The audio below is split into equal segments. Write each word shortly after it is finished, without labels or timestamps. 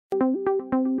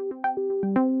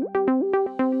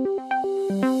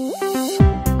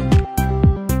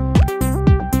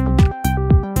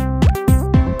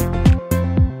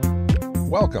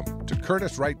Welcome to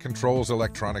Curtiss-Wright Controls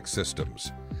Electronic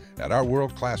Systems. At our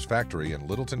world-class factory in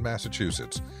Littleton,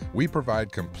 Massachusetts, we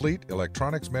provide complete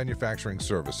electronics manufacturing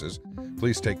services.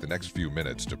 Please take the next few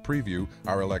minutes to preview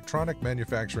our electronic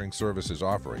manufacturing services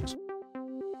offerings.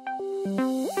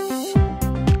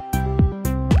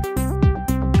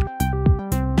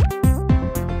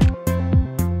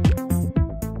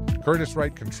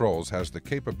 Curtiss-Wright Controls has the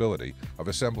capability of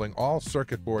assembling all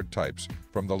circuit board types,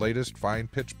 from the latest fine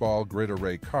pitch ball grid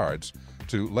array cards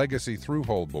to legacy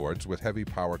through-hole boards with heavy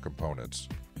power components.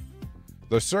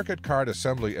 The circuit card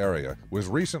assembly area was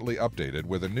recently updated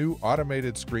with a new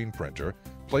automated screen printer,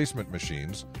 placement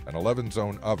machines, an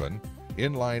 11-zone oven,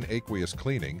 inline aqueous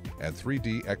cleaning, and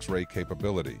 3D X-ray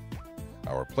capability.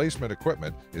 Our placement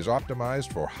equipment is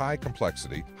optimized for high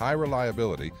complexity, high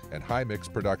reliability, and high mix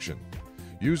production.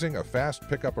 Using a fast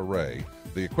pickup array,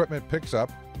 the equipment picks up,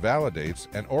 validates,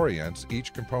 and orients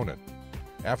each component.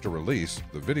 After release,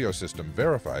 the video system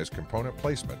verifies component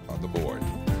placement on the board.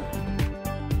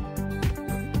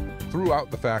 Throughout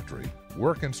the factory,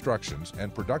 work instructions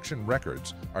and production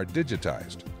records are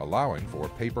digitized, allowing for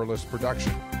paperless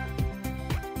production.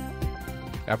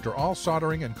 After all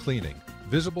soldering and cleaning,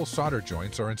 visible solder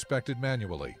joints are inspected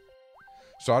manually.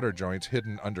 Solder joints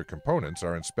hidden under components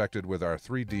are inspected with our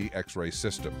 3D X-ray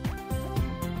system.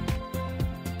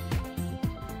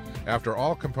 After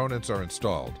all components are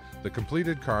installed, the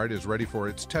completed card is ready for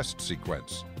its test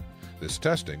sequence. This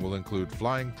testing will include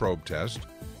flying probe test,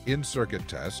 in-circuit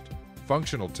test,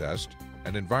 functional test,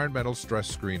 and environmental stress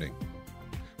screening.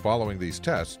 Following these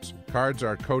tests, cards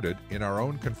are coated in our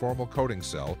own conformal coating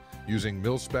cell using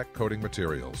mil-spec coating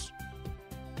materials.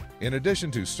 In addition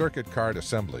to circuit card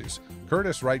assemblies,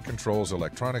 Curtiss-Wright Controls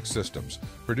Electronic Systems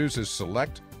produces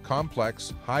select,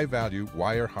 complex, high-value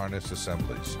wire harness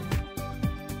assemblies.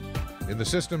 In the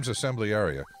systems assembly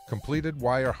area, completed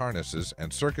wire harnesses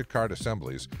and circuit card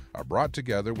assemblies are brought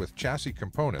together with chassis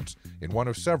components in one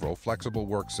of several flexible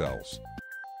work cells.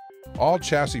 All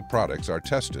chassis products are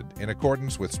tested in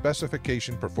accordance with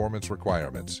specification performance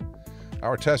requirements.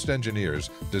 Our test engineers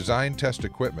design test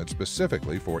equipment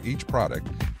specifically for each product.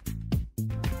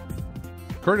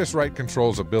 Curtiss-Wright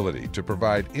Controls' ability to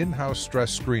provide in-house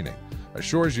stress screening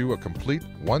assures you a complete,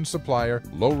 one-supplier,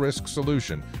 low-risk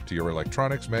solution to your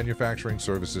electronics manufacturing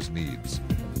services needs.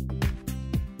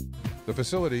 The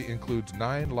facility includes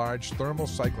 9 large thermal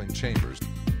cycling chambers.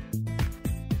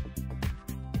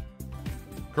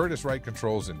 Curtiss-Wright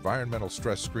Controls' environmental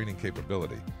stress screening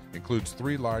capability includes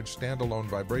 3 large standalone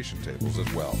vibration tables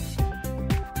as well.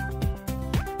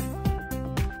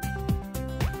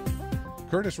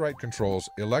 Curtiss-Wright Controls'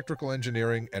 electrical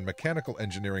engineering and mechanical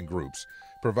engineering groups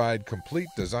provide complete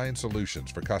design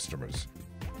solutions for customers.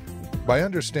 By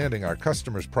understanding our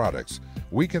customers' products,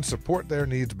 we can support their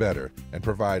needs better and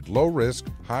provide low-risk,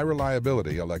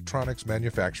 high-reliability electronics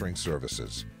manufacturing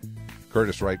services.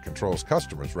 Curtiss-Wright Controls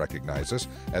customers recognize us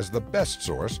as the best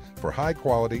source for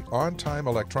high-quality, on-time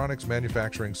electronics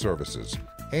manufacturing services,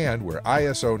 and we're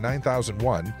ISO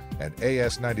 9001 and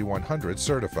AS9100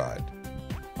 certified.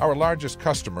 Our largest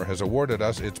customer has awarded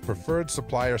us its preferred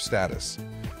supplier status.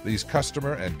 These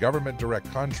customer and government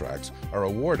direct contracts are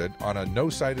awarded on a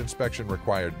no-site inspection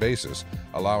required basis,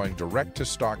 allowing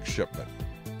direct-to-stock shipment.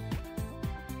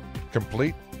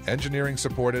 Complete,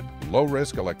 engineering-supported,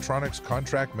 low-risk electronics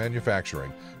contract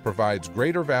manufacturing provides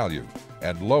greater value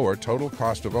and lower total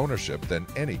cost of ownership than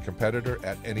any competitor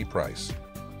at any price.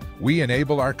 We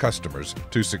enable our customers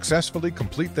to successfully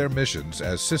complete their missions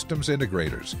as systems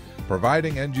integrators,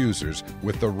 providing end users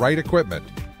with the right equipment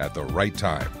at the right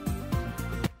time.